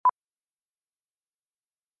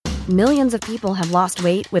Millions of people have lost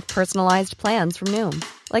weight with personalized plans from Noom.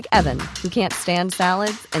 Like Evan, who can't stand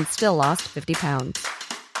salads and still lost 50 pounds.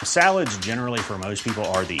 Salads generally for most people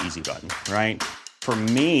are the easy button, right? For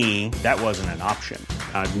me, that wasn't an option.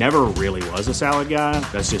 I never really was a salad guy.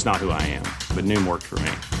 That's just not who I am. But Noom worked for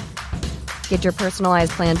me. Get your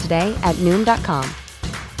personalized plan today at Noom.com.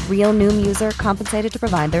 Real Noom user compensated to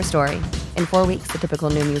provide their story. In 4 weeks, the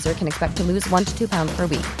typical Noom user can expect to lose 1 to 2 pounds per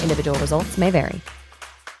week. Individual results may vary.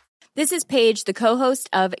 This is Paige, the co-host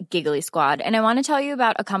of Giggly Squad, and I want to tell you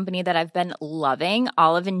about a company that I've been loving,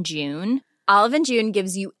 Olive & June. Olive & June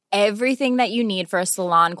gives you everything that you need for a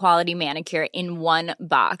salon-quality manicure in one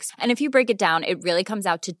box. And if you break it down, it really comes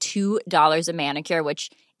out to $2 a manicure, which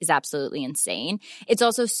is absolutely insane. It's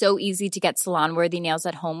also so easy to get salon-worthy nails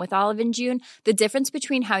at home with Olive & June. The difference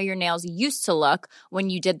between how your nails used to look when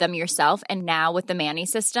you did them yourself and now with the Mani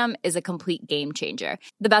system is a complete game changer.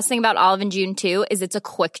 The best thing about Olive & June, too, is it's a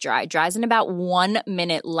quick dry. Dries in about 1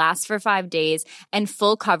 minute, lasts for 5 days, and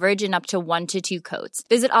full coverage in up to 1 to 2 coats.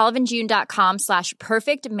 Visit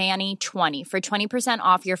oliveandjune.com/perfectmani20 for 20%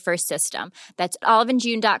 off your first system. That's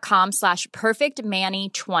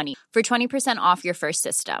oliveandjune.com/perfectmani20 for 20% off your first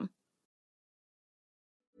system.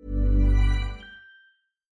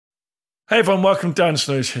 Hey everyone, welcome to Dan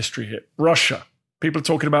Snow's History Hit. Russia. People are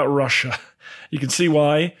talking about Russia. You can see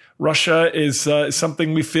why. Russia is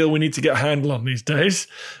something we feel we need to get a handle on these days.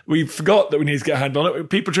 We forgot that we need to get a handle on it.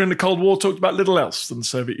 People during the Cold War talked about little else than the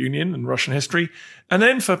Soviet Union and Russian history. And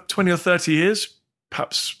then for 20 or 30 years,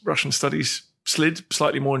 perhaps Russian studies slid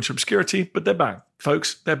slightly more into obscurity, but they're back.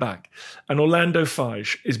 Folks, they're back. And Orlando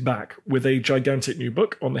Fage is back with a gigantic new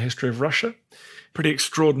book on the history of Russia. Pretty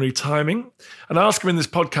extraordinary timing. And I ask him in this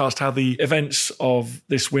podcast how the events of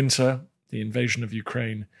this winter, the invasion of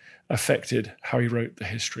Ukraine, affected how he wrote the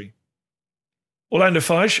history. Orlando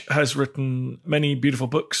Fage has written many beautiful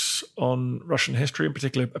books on Russian history, in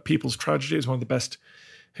particular A People's Tragedy is one of the best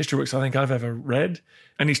history books I think I've ever read.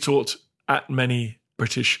 And he's taught at many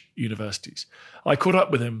British universities. I caught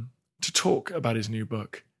up with him to talk about his new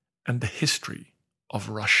book and the history of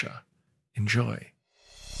Russia. Enjoy.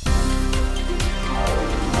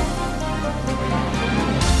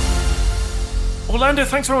 Orlando,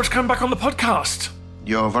 thanks very much for coming back on the podcast.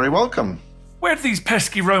 You're very welcome. Where did these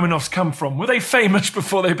pesky Romanovs come from? Were they famous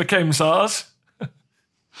before they became Tsars?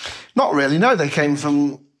 Not really, no. They came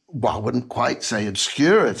from, well, I wouldn't quite say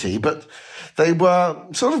obscurity, but they were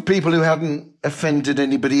sort of people who hadn't offended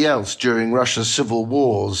anybody else during Russia's civil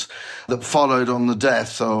wars that followed on the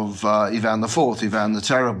death of Ivan IV, Ivan the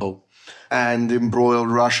Terrible, and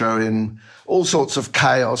embroiled Russia in all sorts of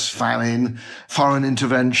chaos, famine, foreign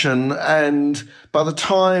intervention. And by the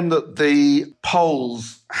time that the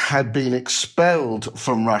Poles had been expelled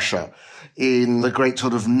from Russia in the great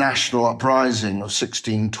sort of national uprising of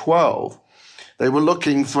 1612, they were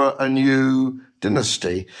looking for a new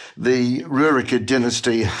dynasty. The Rurikid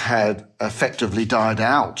dynasty had effectively died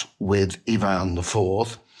out with Ivan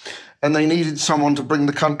IV, and they needed someone to bring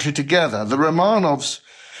the country together. The Romanovs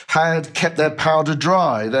had kept their powder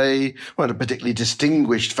dry. They weren't a particularly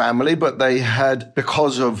distinguished family, but they had,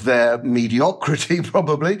 because of their mediocrity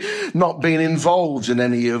probably, not been involved in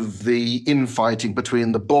any of the infighting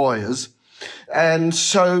between the boyars. And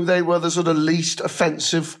so they were the sort of least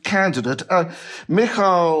offensive candidate.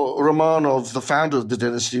 Mikhail Romanov, the founder of the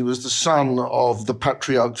dynasty, was the son of the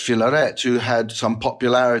Patriarch Filaret, who had some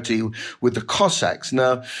popularity with the Cossacks.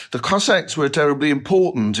 Now, the Cossacks were terribly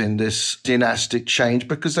important in this dynastic change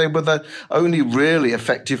because they were the only really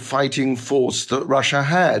effective fighting force that Russia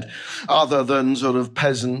had, other than sort of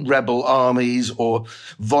peasant rebel armies or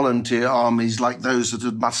volunteer armies like those that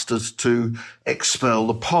had mustered to expel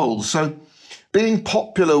the Poles. So being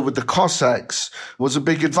popular with the Cossacks was a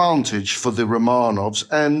big advantage for the Romanovs,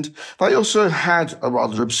 and they also had a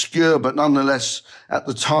rather obscure but nonetheless at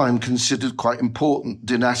the time considered quite important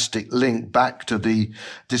dynastic link back to the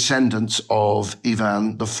descendants of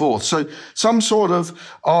Ivan IV. So some sort of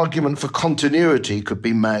argument for continuity could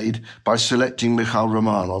be made by selecting Mikhail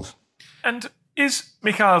Romanov. And is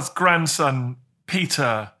Mikhail's grandson,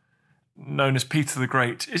 Peter, known as Peter the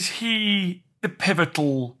Great, is he the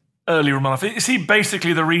pivotal early Romanov? Is he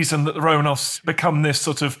basically the reason that the Romanovs become this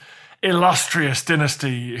sort of illustrious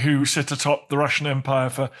dynasty who sit atop the Russian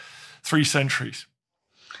Empire for 3 centuries?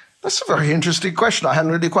 That's a very interesting question. I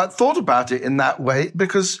hadn't really quite thought about it in that way,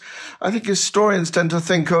 because I think historians tend to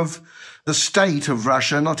think of the state of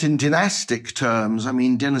Russia not in dynastic terms. I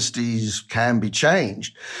mean, dynasties can be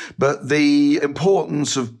changed, but the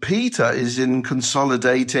importance of Peter is in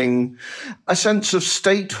consolidating a sense of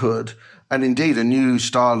statehood and indeed a new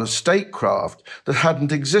style of statecraft that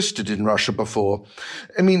hadn't existed in Russia before.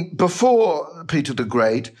 I mean, before Peter the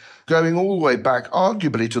Great, going all the way back,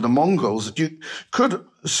 arguably to the Mongols, you could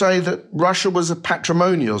say that Russia was a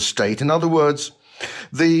patrimonial state. In other words,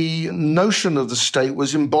 the notion of the state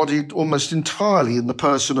was embodied almost entirely in the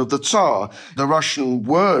person of the Tsar. The Russian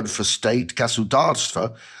word for state,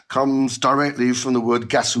 gasudarstvo, comes directly from the word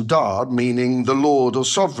gasudar, meaning the lord or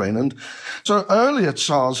sovereign. And so earlier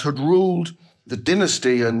Tsars had ruled the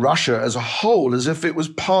dynasty and Russia as a whole as if it was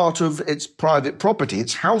part of its private property,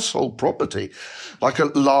 its household property, like a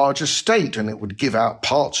large estate, and it would give out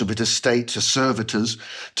parts of its estate to servitors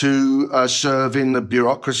to serve in the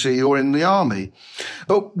bureaucracy or in the army.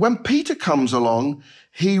 But when Peter comes along,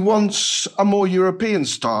 he wants a more European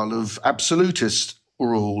style of absolutist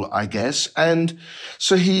rule, I guess. And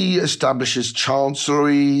so he establishes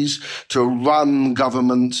chancelleries to run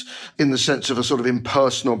government in the sense of a sort of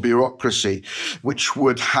impersonal bureaucracy, which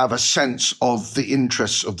would have a sense of the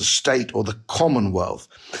interests of the state or the Commonwealth.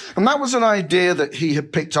 And that was an idea that he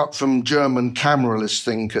had picked up from German cameralist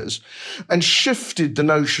thinkers and shifted the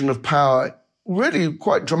notion of power really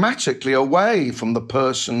quite dramatically away from the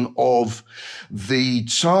person of the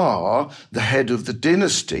Tsar, the head of the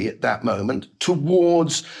dynasty at that moment,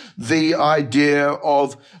 towards the idea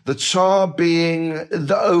of the Tsar being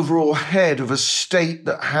the overall head of a state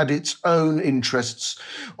that had its own interests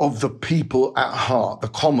of the people at heart, the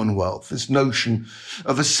Commonwealth, this notion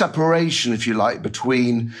of a separation, if you like,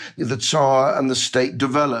 between the Tsar and the state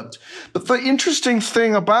developed. But the interesting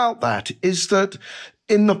thing about that is that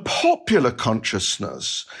in the popular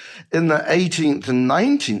consciousness in the 18th and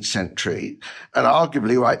 19th century, and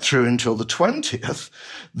arguably right through until the 20th,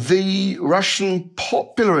 the Russian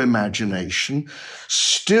popular imagination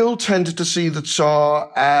still tended to see the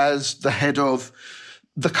Tsar as the head of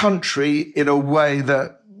the country in a way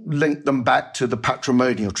that linked them back to the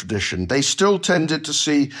patrimonial tradition. They still tended to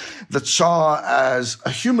see the Tsar as a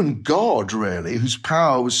human god, really, whose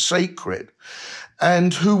power was sacred,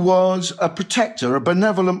 and who was a protector, a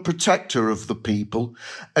benevolent protector of the people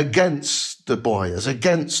against the boyars,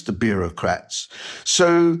 against the bureaucrats.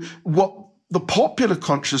 So what the popular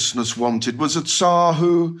consciousness wanted was a Tsar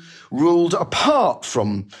who ruled apart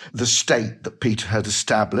from the state that Peter had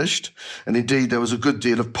established. And indeed, there was a good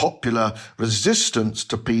deal of popular resistance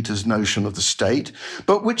to Peter's notion of the state,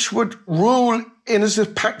 but which would rule in as a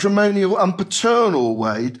patrimonial and paternal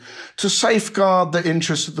way to safeguard the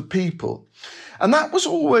interests of the people. And that was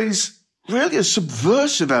always really a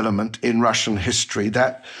subversive element in Russian history,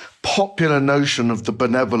 that popular notion of the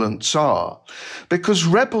benevolent Tsar, because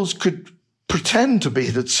rebels could pretend to be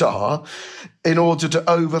the Tsar in order to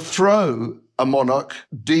overthrow a monarch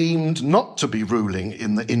deemed not to be ruling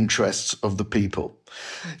in the interests of the people.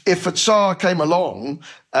 If a Tsar came along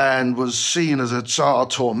and was seen as a Tsar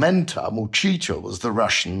tormentor, muchito was the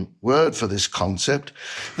Russian word for this concept,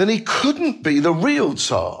 then he couldn't be the real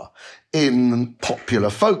Tsar in popular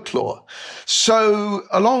folklore. So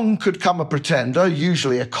along could come a pretender,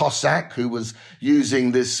 usually a Cossack, who was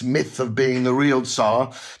using this myth of being the real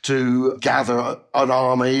Tsar to gather an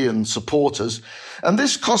army and supporters. And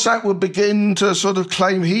this Cossack would begin to sort of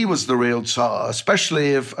claim he was the real Tsar, especially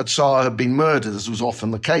if a Tsar had been murdered, as was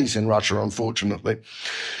often the case in Russia, unfortunately.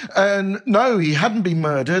 And no, he hadn't been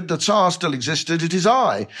murdered. The Tsar still existed. It is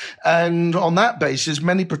I. And on that basis,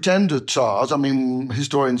 many pretender Tsars, I mean,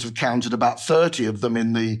 historians have counted about 30 of them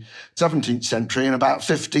in the 17th century and about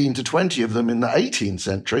 15 to 20 of them in the 18th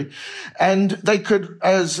century. And they could,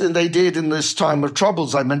 as they did in this time of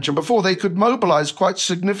troubles I mentioned before, they could mobilize quite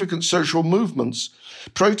significant social movements,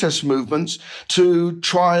 protest movements, to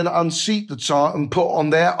try and unseat the Tsar and put on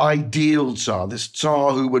their ideal Tsar, this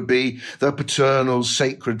Tsar who would be the paternal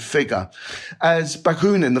sacred figure. As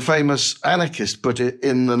Bakunin, the famous anarchist, put it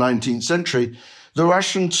in the 19th century, the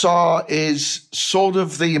Russian Tsar is sort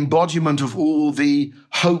of the embodiment of all the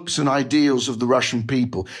hopes and ideals of the Russian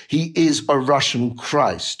people. He is a Russian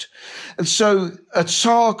Christ. And so a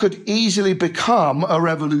Tsar could easily become a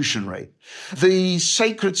revolutionary. The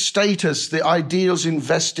sacred status, the ideals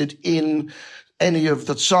invested in any of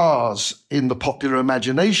the Tsars in the popular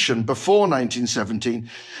imagination before 1917,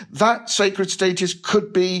 that sacred status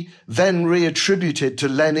could be then reattributed to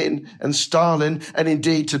Lenin and Stalin, and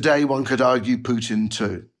indeed today one could argue Putin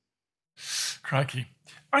too. Crikey.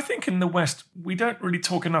 I think in the West, we don't really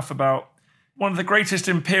talk enough about one of the greatest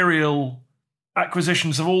imperial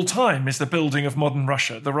acquisitions of all time is the building of modern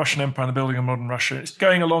Russia, the Russian Empire and the building of modern Russia. It's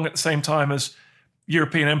going along at the same time as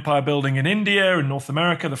European empire building in India and North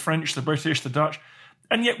America, the French, the British, the Dutch.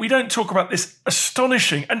 And yet we don't talk about this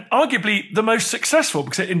astonishing and arguably the most successful,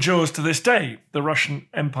 because it endures to this day. The Russian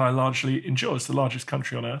Empire largely endures, the largest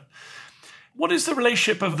country on earth. What is the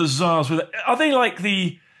relationship of the Tsars with it? Are they like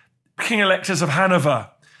the king-electors of Hanover,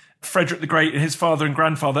 Frederick the Great and his father and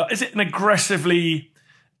grandfather? Is it an aggressively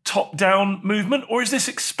top-down movement, or is this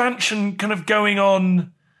expansion kind of going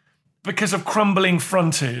on because of crumbling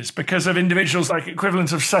frontiers, because of individuals like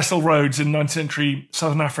equivalents of Cecil Rhodes in 19th century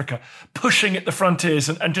Southern Africa, pushing at the frontiers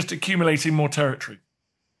and just accumulating more territory?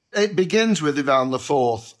 It begins with Ivan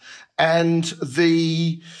IV and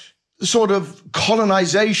the sort of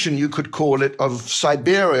colonization, you could call it, of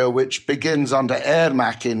Siberia, which begins under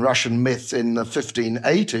Ermak in Russian myth in the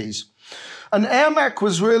 1580s. And Ermak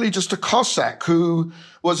was really just a Cossack who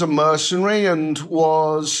was a mercenary and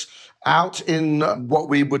was out in what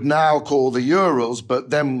we would now call the Urals, but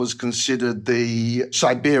then was considered the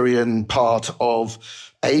Siberian part of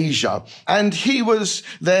Asia. And he was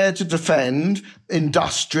there to defend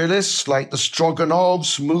industrialists like the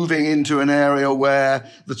Stroganovs, moving into an area where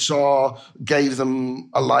the Tsar gave them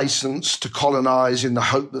a license to colonize in the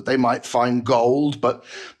hope that they might find gold, but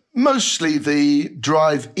mostly the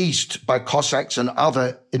drive east by Cossacks and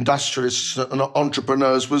other industrialists and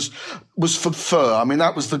entrepreneurs was for fur. I mean,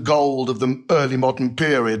 that was the gold of the early modern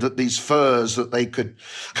period, that these furs that they could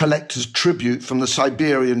collect as tribute from the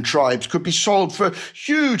Siberian tribes could be sold for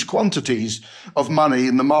huge quantities of money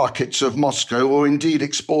in the markets of Moscow, or indeed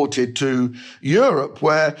exported to Europe,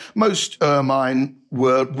 where most ermine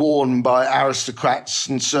were worn by aristocrats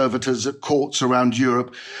and servitors at courts around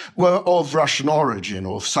Europe were of Russian origin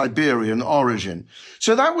or Siberian origin.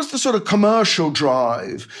 So that was the sort of commercial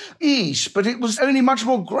drive east, but it was only much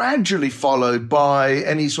more gradually followed by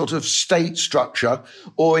any sort of state structure,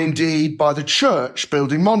 or indeed by the church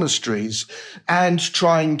building monasteries and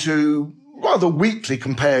trying to, rather weakly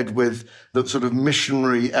compared with the sort of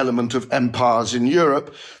missionary element of empires in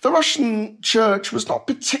Europe, the Russian church was not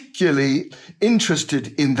particularly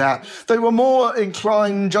interested in that. They were more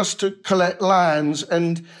inclined just to collect lands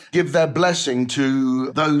and give their blessing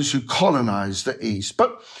to those who colonized the East.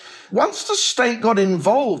 But once the state got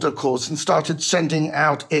involved, of course, and started sending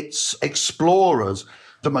out its explorers,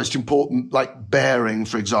 the most important, like Bering,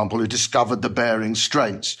 for example, who discovered the Bering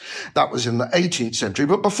Straits. That was in the 18th century.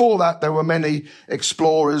 But before that, there were many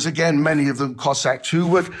explorers, again, many of them Cossacks, who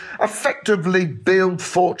would effectively build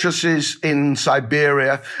fortresses in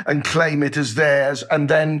Siberia and claim it as theirs, and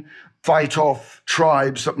then fight off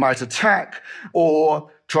tribes that might attack,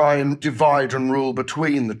 or try and divide and rule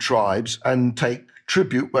between the tribes and take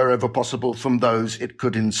tribute wherever possible from those it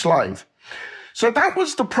could enslave. So that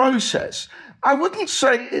was the process. I wouldn't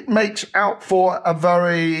say it makes out for a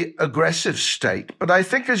very aggressive state, but I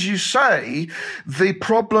think, as you say, the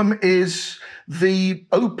problem is the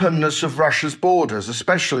openness of Russia's borders,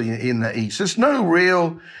 especially in the East. There's no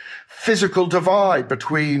real physical divide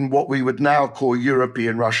between what we would now call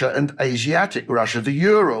European Russia and Asiatic Russia. The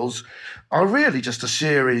Urals are really just a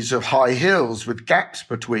series of high hills with gaps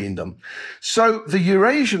between them. So the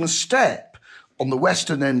Eurasian steppe, on the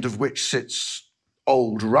western end of which sits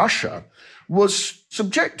old Russia, was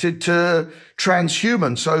subjected to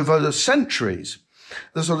transhumance over the centuries.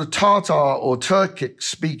 The sort of Tatar or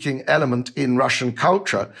Turkic-speaking element in Russian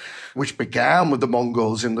culture, which began with the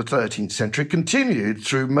Mongols in the 13th century, continued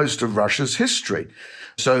through most of Russia's history.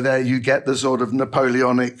 So there you get the sort of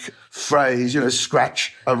Napoleonic phrase,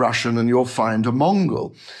 scratch a Russian and you'll find a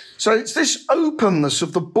Mongol. So it's this openness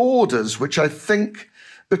of the borders which I think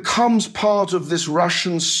becomes part of this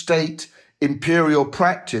Russian state imperial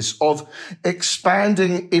practice of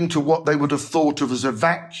expanding into what they would have thought of as a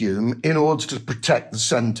vacuum in order to protect the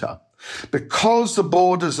center. Because the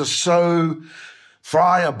borders are so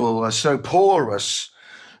friable, are so porous,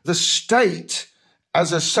 the state,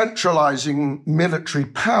 as a centralizing military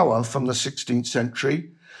power from the 16th century,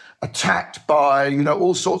 attacked by,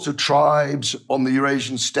 all sorts of tribes on the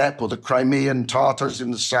Eurasian steppe or the Crimean Tatars in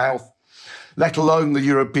the south, let alone the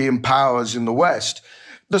European powers in the west,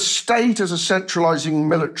 the state as a centralizing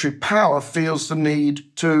military power feels the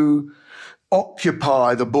need to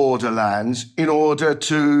occupy the borderlands in order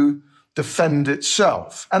to defend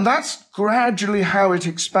itself. And that's gradually how it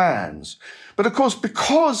expands. But of course,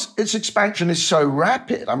 because its expansion is so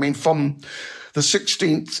rapid, from the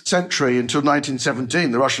 16th century until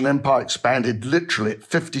 1917, the Russian Empire expanded literally at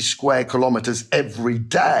 50 square kilometers every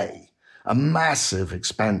day, a massive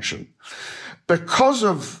expansion. Because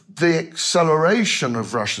of the acceleration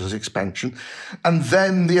of Russia's expansion and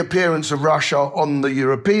then the appearance of Russia on the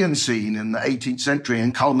European scene in the 18th century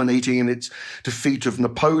and culminating in its defeat of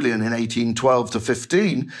Napoleon in 1812 to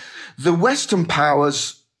 15, the Western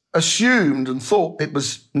powers assumed and thought it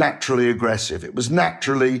was naturally aggressive. It was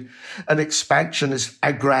naturally an expansionist,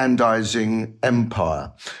 aggrandizing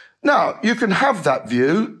empire. Now, you can have that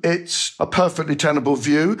view. It's a perfectly tenable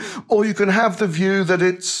view. Or you can have the view that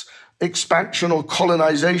its expansion or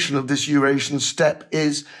colonization of this Eurasian steppe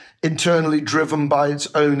is internally driven by its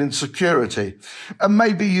own insecurity. And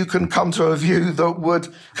maybe you can come to a view that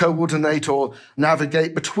would coordinate or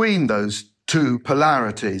navigate between those two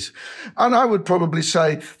polarities. And I would probably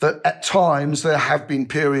say that at times there have been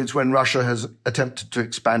periods when Russia has attempted to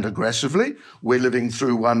expand aggressively. We're living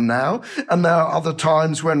through one now. And there are other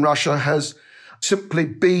times when Russia has simply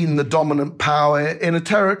been the dominant power in a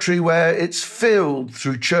territory where it's filled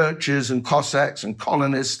through churches and Cossacks and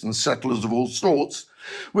colonists and settlers of all sorts,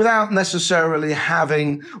 without necessarily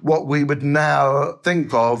having what we would now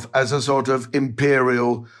think of as a sort of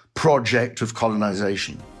imperial project of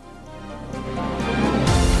colonization.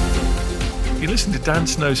 You listen to Dan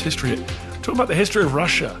Snow's History Hit, talking about the history of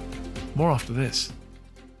Russia. More after this.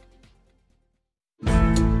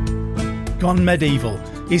 Gone Medieval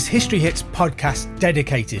is History Hit's podcast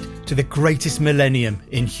dedicated to the greatest millennium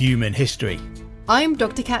in human history. I'm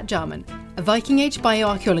Dr. Kat Jarman, a Viking Age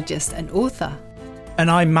bioarchaeologist and author. And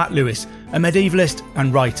I'm Matt Lewis, a medievalist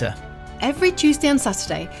and writer. Every Tuesday and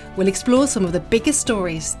Saturday, we'll explore some of the biggest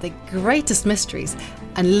stories, the greatest mysteries,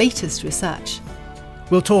 and latest research.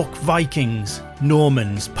 We'll talk Vikings,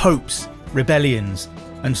 Normans, popes, rebellions,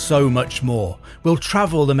 and so much more. We'll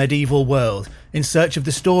travel the medieval world in search of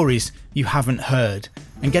the stories you haven't heard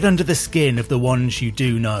and get under the skin of the ones you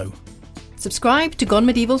do know. Subscribe to Gone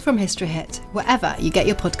Medieval from History Hit, wherever you get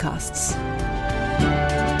your podcasts.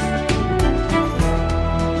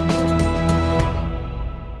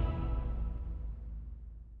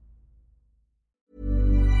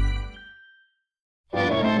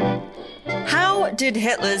 Did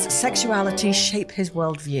Hitler's sexuality shape his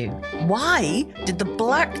worldview? Why did the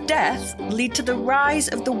Black Death lead to the rise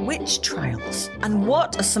of the witch trials? And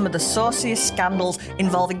what are some of the sauciest scandals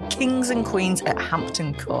involving kings and queens at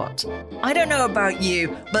Hampton Court? I don't know about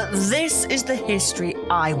you, but this is the history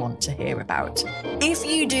I want to hear about. If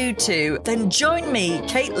you do too, then join me,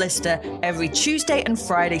 Kate Lister, every Tuesday and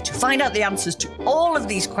Friday to find out the answers to all of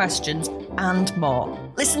these questions and more.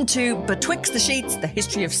 Listen to Betwixt the Sheets, The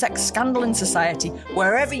History of Sex, Scandal and Society,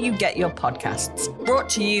 wherever you get your podcasts. Brought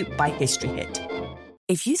to you by History Hit.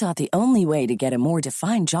 If you thought the only way to get a more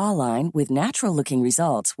defined jawline with natural-looking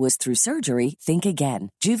results was through surgery, think again.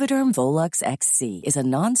 Juvederm Volux XC is a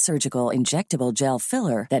non-surgical injectable gel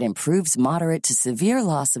filler that improves moderate to severe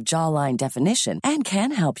loss of jawline definition and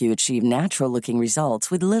can help you achieve natural-looking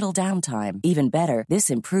results with little downtime. Even better, this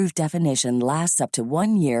improved definition lasts up to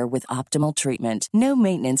 1 year with optimal treatment. No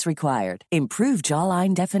maintenance required. Improve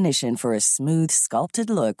jawline definition for a smooth, sculpted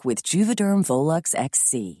look with Juvederm Volux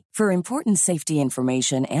XC. For important safety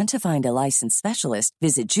information and to find a licensed specialist,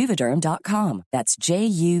 visit Juvederm.com. That's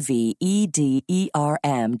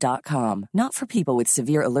JUVEDERM.com. Not for people with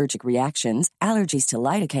severe allergic reactions, allergies to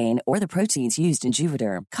lidocaine, or the proteins used in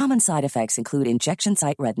Juvederm. Common side effects include injection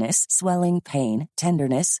site redness, swelling, pain,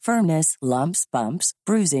 tenderness, firmness, lumps, bumps,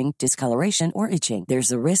 bruising, discoloration, or itching.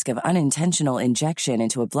 There's a risk of unintentional injection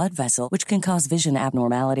into a blood vessel, which can cause vision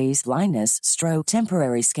abnormalities, blindness, stroke,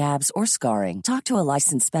 temporary scabs, or scarring. Talk to a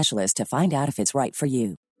licensed specialist to find out if it's right for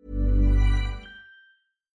you.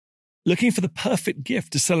 Looking for the perfect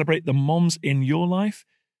gift to celebrate the moms in your life?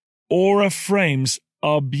 Aura frames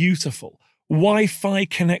are beautiful, Wi-Fi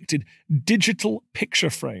connected digital picture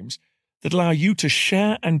frames that allow you to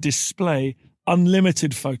share and display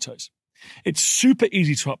unlimited photos. It's super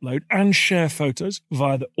easy to upload and share photos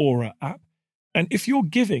via the Aura app. And if you're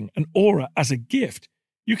giving an Aura as a gift,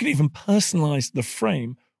 you can even personalize the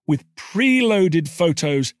frame with preloaded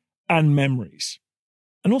photos and memories.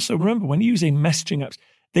 And also remember, when using messaging apps,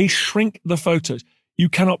 they shrink the photos. You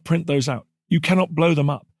cannot print those out. You cannot blow them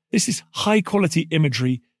up. This is high quality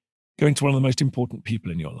imagery going to one of the most important people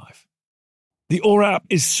in your life. The Aura app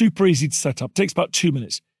is super easy to set up. It takes about 2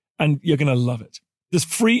 minutes and you're going to love it. There's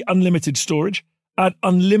free unlimited storage, add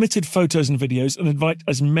unlimited photos and videos, and invite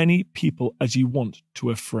as many people as you want to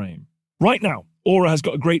a frame. Right now, Aura has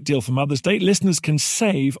got a great deal for Mother's Day. Listeners can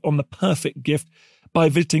save on the perfect gift by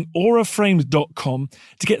visiting auraframes.com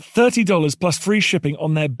to get $30 plus free shipping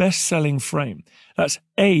on their best-selling frame. That's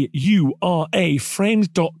AURA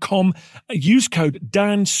frames.com. Use code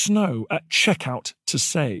DANSNOW at checkout to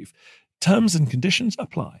save. Terms and conditions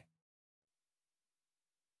apply.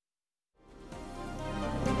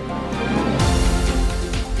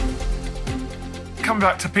 Coming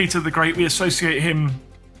back to Peter the Great, we associate him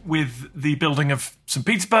with the building of St.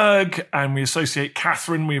 Petersburg, and we associate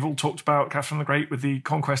Catherine. We've all talked about Catherine the Great with the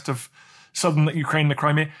conquest of southern Ukraine, the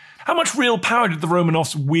Crimea. How much real power did the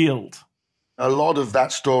Romanovs wield? A lot of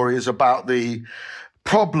that story is about the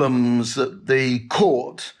problems that the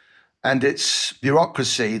court and its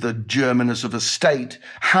bureaucracy, the Germanness of a state,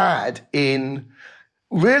 had in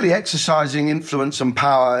really exercising influence and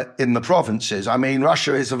power in the provinces. I mean,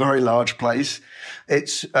 Russia is a very large place.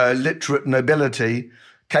 Its literate nobility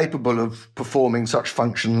capable of performing such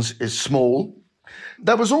functions is small.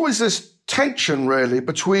 There was always this tension, really,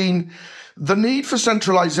 between the need for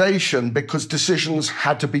centralization because decisions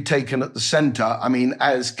had to be taken at the center. I mean,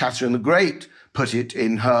 as Catherine the Great put it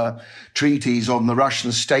in her treatise on the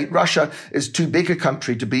Russian state, Russia is too big a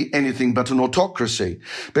country to be anything but an autocracy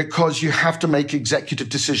because you have to make executive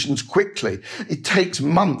decisions quickly. It takes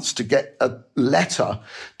months to get a letter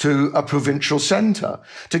to a provincial center.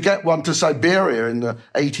 To get one to Siberia in the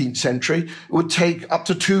 18th century would take up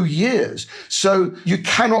to 2 years. So you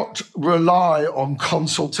cannot rely on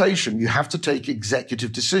consultation. You have to take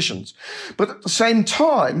executive decisions. But at the same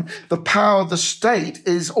time, the power of the state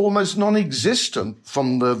is almost non-existent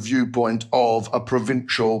from the viewpoint of a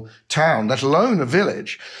provincial town, let alone a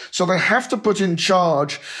village. So they have to put in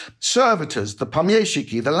charge servitors, the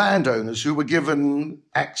pomeshchiki, the landowners who were given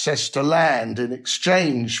access to land in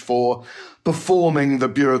exchange for performing the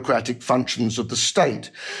bureaucratic functions of the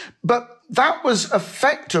state. But that was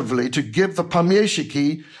effectively to give the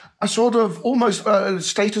pomeshchiki a sort of almost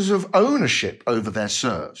status of ownership over their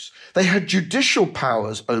serfs. They had judicial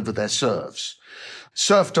powers over their serfs.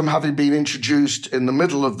 Serfdom having been introduced in the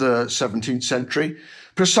middle of the 17th century,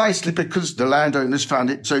 precisely because the landowners found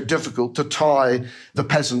it so difficult to tie the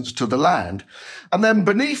peasants to the land. And then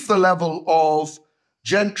beneath the level of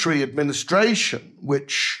gentry administration,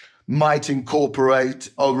 which might incorporate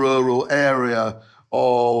a rural area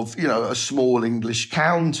of, a small English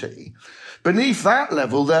county, beneath that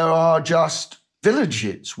level, there are just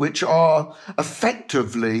villages which are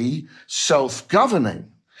effectively self-governing,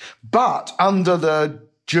 but under the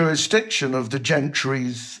jurisdiction of the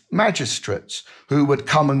gentry's magistrates, who would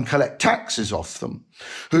come and collect taxes off them,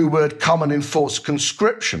 who would come and enforce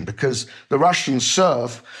conscription, because the Russian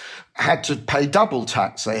serf had to pay double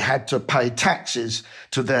tax. They had to pay taxes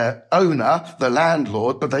to their owner, the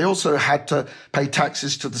landlord, but they also had to pay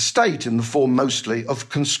taxes to the state in the form mostly of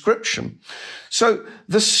conscription. So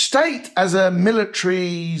the state as a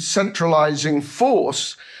military centralizing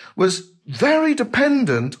force was very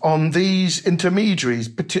dependent on these intermediaries,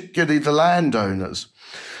 particularly the landowners,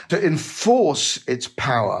 to enforce its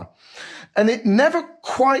power. And it never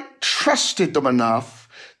quite trusted them enough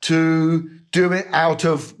to do it out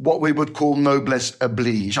of what we would call noblesse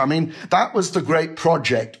oblige. I mean, that was the great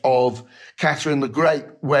project of Catherine the Great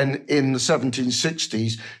when in the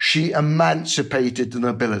 1760s she emancipated the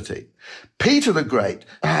nobility. Peter the Great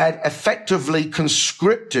had effectively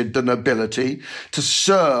conscripted the nobility to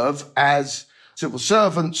serve as civil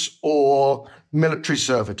servants or military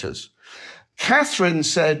servitors. Catherine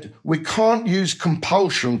said, we can't use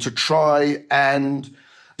compulsion to try and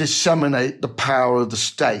disseminate the power of the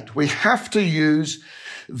state. We have to use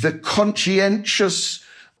the conscientious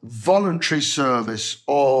voluntary service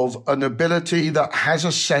of a nobility that has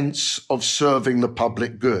a sense of serving the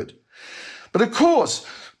public good. But of course,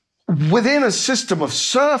 within a system of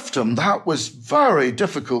serfdom, that was very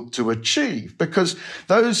difficult to achieve because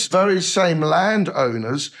those very same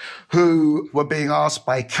landowners who were being asked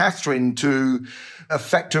by Catherine to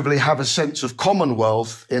effectively have a sense of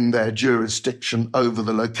commonwealth in their jurisdiction over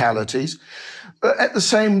the localities, at the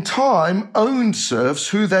same time owned serfs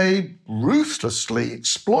who they ruthlessly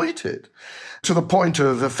exploited, to the point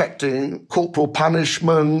of affecting corporal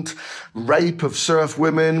punishment. Rape of serf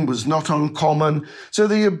women was not uncommon. So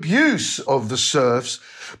the abuse of the serfs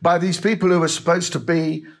by these people who were supposed to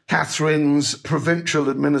be Catherine's provincial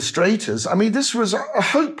administrators, I mean, this was a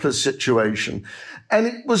hopeless situation. And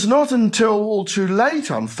it was not until all too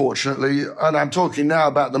late, unfortunately, and I'm talking now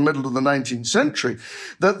about the middle of the 19th century,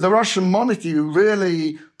 that the Russian monarchy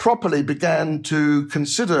really properly began to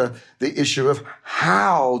consider the issue of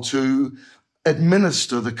how to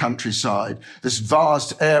administer the countryside, this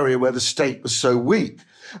vast area where the state was so weak.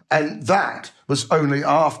 And that was only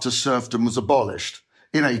after serfdom was abolished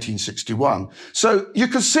in 1861. So you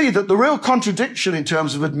can see that the real contradiction in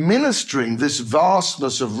terms of administering this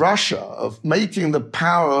vastness of Russia, of making the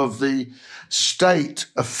power of the state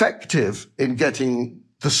effective in getting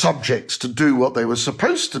the subjects to do what they were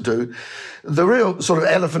supposed to do, the real sort of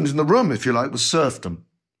elephant in the room, if you like, was serfdom.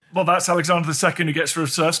 Well, that's Alexander II who gets rid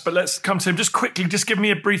of serfs, but let's come to him just quickly. Just give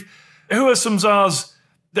me a brief. Who are some Tsars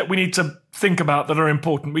that we need to think about that are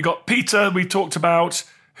important? We got Peter, we talked about,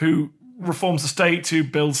 who reforms the state, who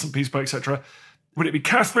builds St. Petersburg, etc. Would it be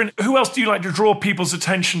Catherine? Who else do you like to draw people's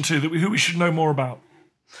attention to, who we should know more about?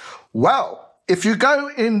 Well, if you go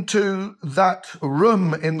into that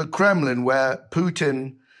room in the Kremlin where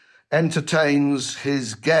Putin entertains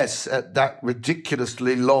his guests at that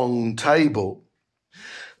ridiculously long table,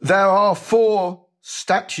 there are 4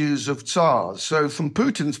 statues of Tsars. So from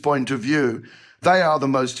Putin's point of view, they are the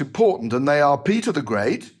most important, and they are Peter the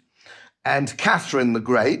Great and Catherine the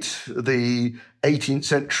Great, the 18th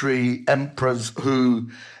century emperors who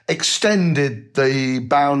extended the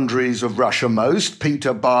boundaries of Russia most,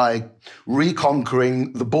 Peter by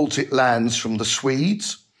reconquering the Baltic lands from the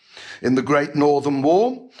Swedes in the Great Northern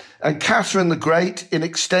War, and Catherine the Great in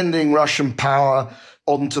extending Russian power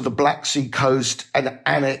onto the Black Sea coast and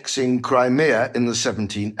annexing Crimea in the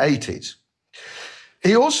 1780s.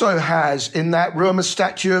 He also has in that room a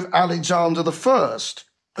statue of Alexander I,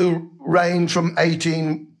 who reigned from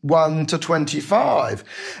 1801 to 25,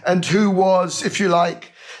 and who was, if you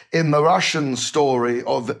like, in the Russian story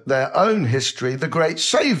of their own history, the great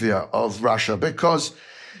savior of Russia, because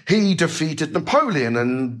he defeated Napoleon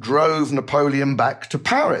and drove Napoleon back to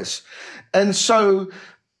Paris. And so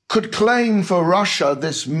could claim for Russia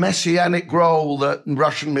this messianic role that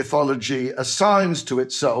Russian mythology assigns to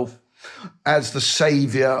itself as the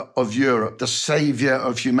savior of Europe, the savior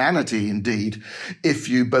of humanity, indeed, if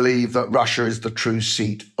you believe that Russia is the true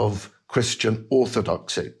seat of Christian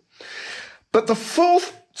orthodoxy. But the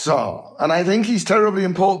 4th Tsar, and I think he's terribly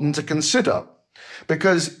important to consider,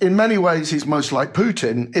 because in many ways he's most like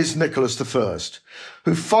Putin, is Nicholas I,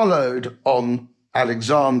 who followed on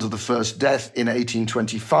Alexander I's death in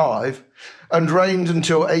 1825 and reigned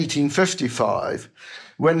until 1855,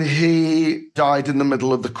 when he died in the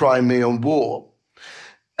middle of the Crimean War.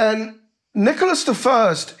 And Nicholas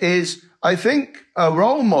I is, I think, a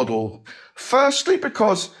role model, firstly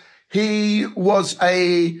because he was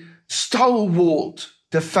a stalwart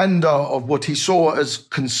defender of what he saw as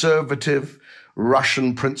conservative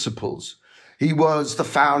Russian principles. He was the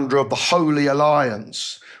founder of the Holy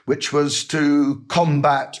Alliance, which was to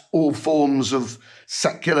combat all forms of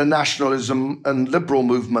secular nationalism and liberal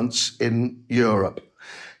movements in Europe.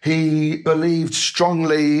 He believed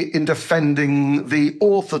strongly in defending the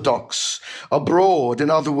orthodox abroad. In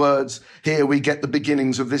other words, here we get the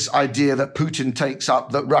beginnings of this idea that Putin takes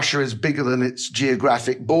up, that Russia is bigger than its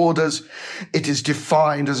geographic borders. It is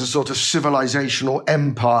defined as a sort of civilizational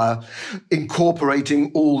empire,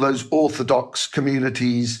 incorporating all those orthodox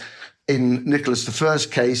communities. In Nicholas I's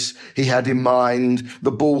case, he had in mind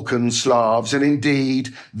the Balkan Slavs and indeed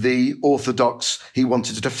the Orthodox he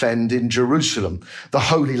wanted to defend in Jerusalem, the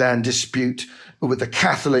Holy Land dispute with the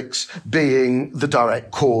Catholics being the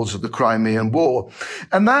direct cause of the Crimean War.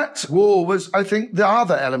 And that war was, I think, the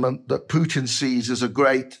other element that Putin sees as a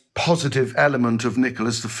great positive element of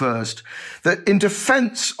Nicholas I, that in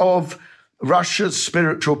defense of Russia's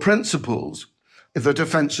spiritual principles, the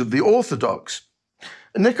defense of the Orthodox,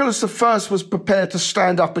 Nicholas I was prepared to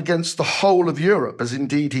stand up against the whole of Europe, as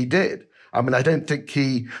indeed he did. I mean, I don't think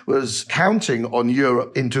he was counting on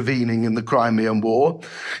Europe intervening in the Crimean War.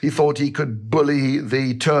 He thought he could bully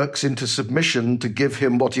the Turks into submission to give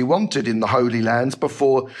him what he wanted in the Holy Lands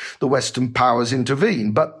before the Western powers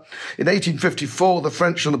intervened. But in 1854, the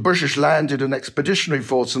French and the British landed an expeditionary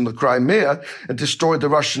force in the Crimea and destroyed the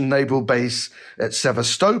Russian naval base at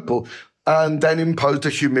Sevastopol, and then imposed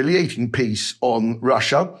a humiliating peace on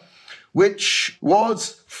Russia, which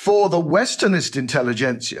was, for the Westernist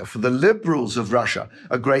intelligentsia, for the liberals of Russia,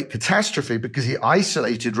 a great catastrophe because he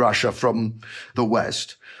isolated Russia from the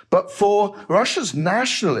West. But for Russia's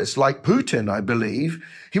nationalists, like Putin, I believe,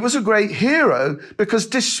 he was a great hero because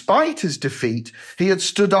despite his defeat, he had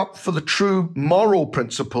stood up for the true moral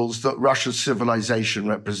principles that Russia's civilization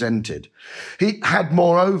represented. He had,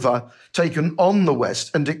 moreover, taken on the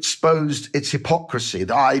West and exposed its hypocrisy,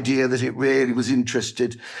 the idea that it really was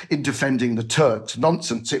interested in defending the Turks.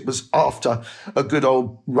 Nonsense. It was after a good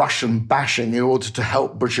old Russian bashing in order to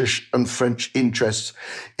help British and French interests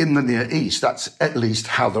in the Near East. That's at least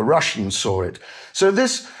how the Russians saw it. So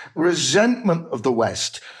this resentment of the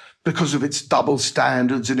West, because of its double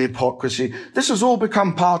standards and hypocrisy, this has all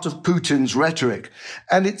become part of Putin's rhetoric.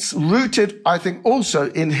 And it's rooted, I think,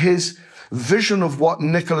 also in his vision of what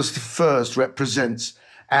Nicholas I represents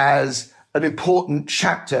as an important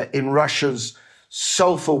chapter in Russia's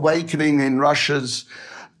self-awakening, in Russia's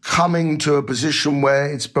coming to a position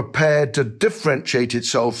where it's prepared to differentiate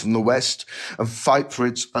itself from the West and fight for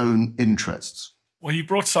its own interests. Well, you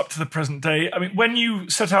brought us up to the present day. I mean, when you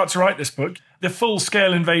set out to write this book, the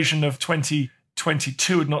full-scale invasion of 20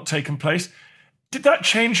 22 had not taken place. Did that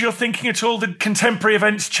change your thinking at all? Did contemporary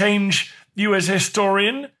events change you as a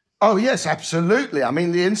historian? Oh, yes, absolutely. I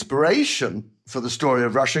mean, the inspiration for the story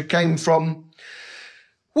of Russia came from,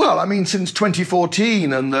 well, I mean, since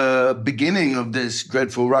 2014 and the beginning of this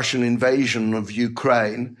dreadful Russian invasion of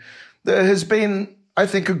Ukraine, there has been, I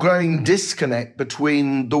think, a growing disconnect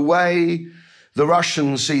between the way the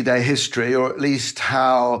Russians see their history, or at least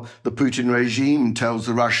how the Putin regime tells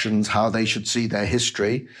the Russians how they should see their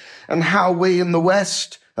history, and how we in the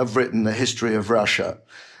West have written the history of Russia.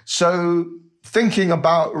 So thinking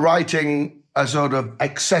about writing a sort of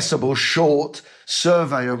accessible, short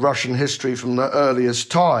survey of Russian history from the earliest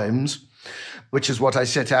times, which is what I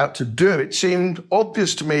set out to do, it seemed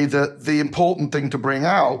obvious to me that the important thing to bring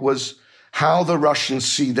out was how the Russians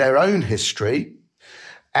see their own history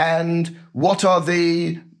and what are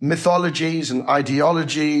the mythologies and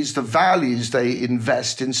ideologies, the values they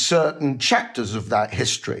invest in certain chapters of that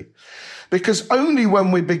history. Because only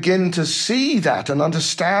when we begin to see that and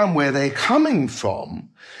understand where they're coming from,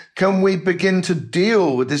 can we begin to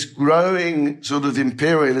deal with this growing sort of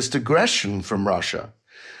imperialist aggression from Russia.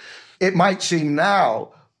 It might seem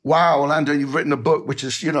now, wow, Orlando, you've written a book which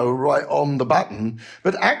is, right on the button.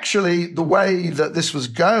 But actually, the way that this was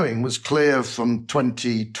going was clear from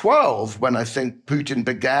 2012, when I think Putin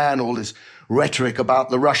began all this rhetoric about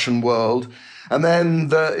the Russian world. And then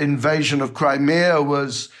the invasion of Crimea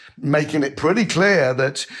was making it pretty clear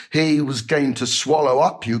that he was going to swallow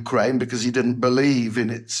up Ukraine because he didn't believe in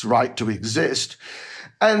its right to exist.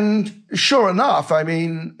 And sure enough, I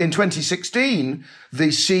mean, in 2016,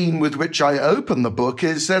 the scene with which I open the book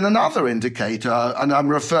is then another indicator, and I'm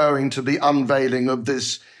referring to the unveiling of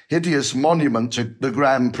this hideous monument to the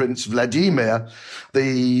Grand Prince Vladimir,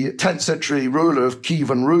 the 10th century ruler of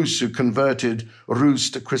Kievan Rus who converted Rus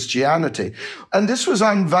to Christianity. And this was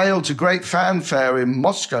unveiled to great fanfare in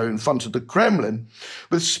Moscow in front of the Kremlin,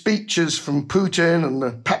 with speeches from Putin and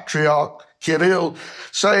the Patriarch Kirill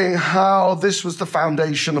saying how this was the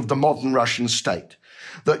foundation of the modern Russian state,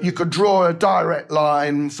 that you could draw a direct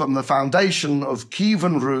line from the foundation of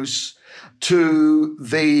Kievan Rus to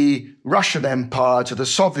the Russian Empire, to the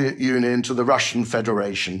Soviet Union, to the Russian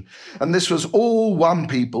Federation. And this was all one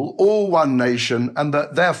people, all one nation, and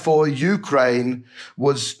that therefore Ukraine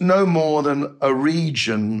was no more than a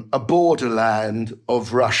region, a borderland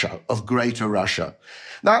of Russia, of Greater Russia.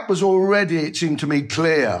 That was already, it seemed to me,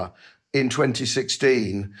 clear in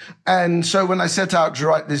 2016. And so when I set out to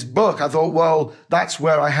write this book, I thought, well, that's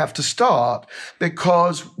where I have to start,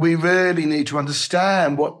 because we really need to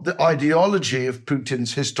understand what the ideology of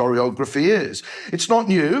Putin's historiography is. It's not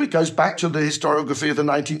new. It goes back to the historiography of the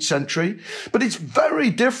 19th century, but it's very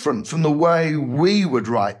different from the way we would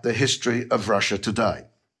write the history of Russia today.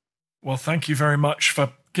 Well, thank you very much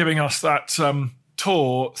for giving us that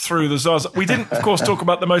tour through the Tsars. We didn't, of course, talk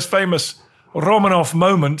about the most famous Romanov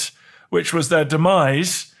moment, which was their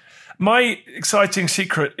demise. My exciting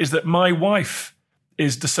secret is that my wife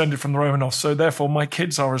is descended from the Romanovs, so therefore my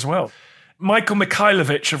kids are as well. Michael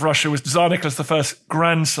Mikhailovich of Russia was Tsar Nicholas I's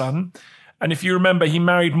grandson. And if you remember, he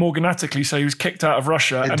married morganatically, so he was kicked out of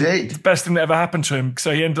Russia. Indeed. And the best thing that ever happened to him,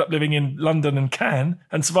 so he ended up living in London and Cannes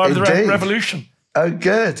and survived the revolution. Oh,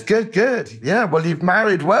 good. Yeah, well, you've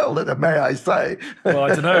married well, may I say. Well, I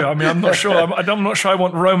don't know. I mean, I'm not sure. I'm not sure I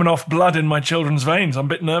want Romanov blood in my children's veins. I'm a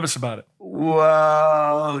bit nervous about it.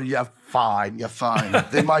 Well, you're fine.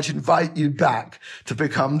 They might invite you back to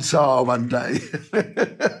become Tsar one day.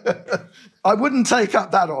 I wouldn't take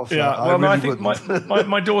up that offer. Yeah, well, I think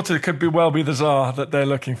my daughter could be the Tsar that they're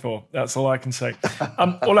looking for. That's all I can say.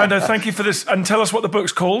 Orlando, thank you for this. And tell us what the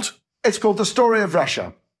book's called. It's called The Story of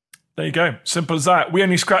Russia. There you go. Simple as that. We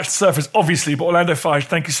only scratched the surface, obviously, but Orlando Figes,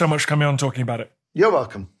 thank you so much for coming on and talking about it. You're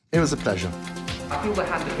welcome. It was a pleasure. I feel the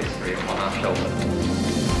hand of history upon our shoulders.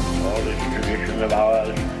 All this tradition of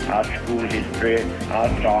ours, our school history,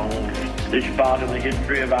 our songs, this part of the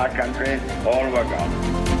history of our country, all were gone.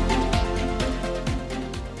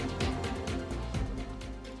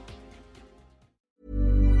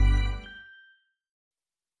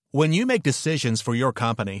 When you make decisions for your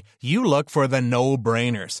company, you look for the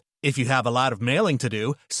no-brainers. If you have a lot of mailing to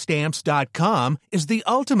do, Stamps.com is the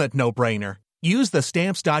ultimate no-brainer. Use the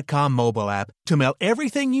Stamps.com mobile app to mail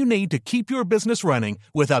everything you need to keep your business running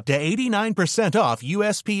with up to 89% off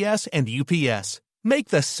USPS and UPS. Make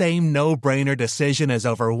the same no-brainer decision as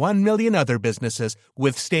over 1 million other businesses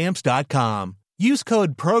with Stamps.com. Use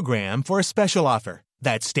code PROGRAM for a special offer.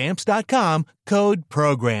 That's Stamps.com, code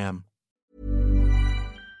PROGRAM.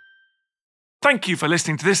 Thank you for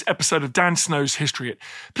listening to this episode of Dan Snow's History Hit.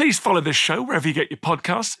 Please follow this show wherever you get your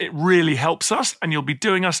podcasts. It really helps us, and you'll be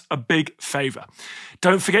doing us a big favour.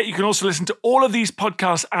 Don't forget, you can also listen to all of these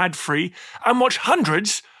podcasts ad-free and watch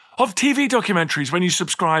hundreds of TV documentaries when you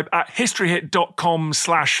subscribe at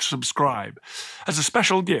historyhit.com/subscribe. As a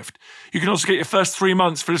special gift, you can also get your first 3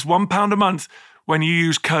 months for just £1 a month when you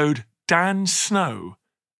use code DANSNOW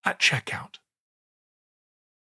at checkout.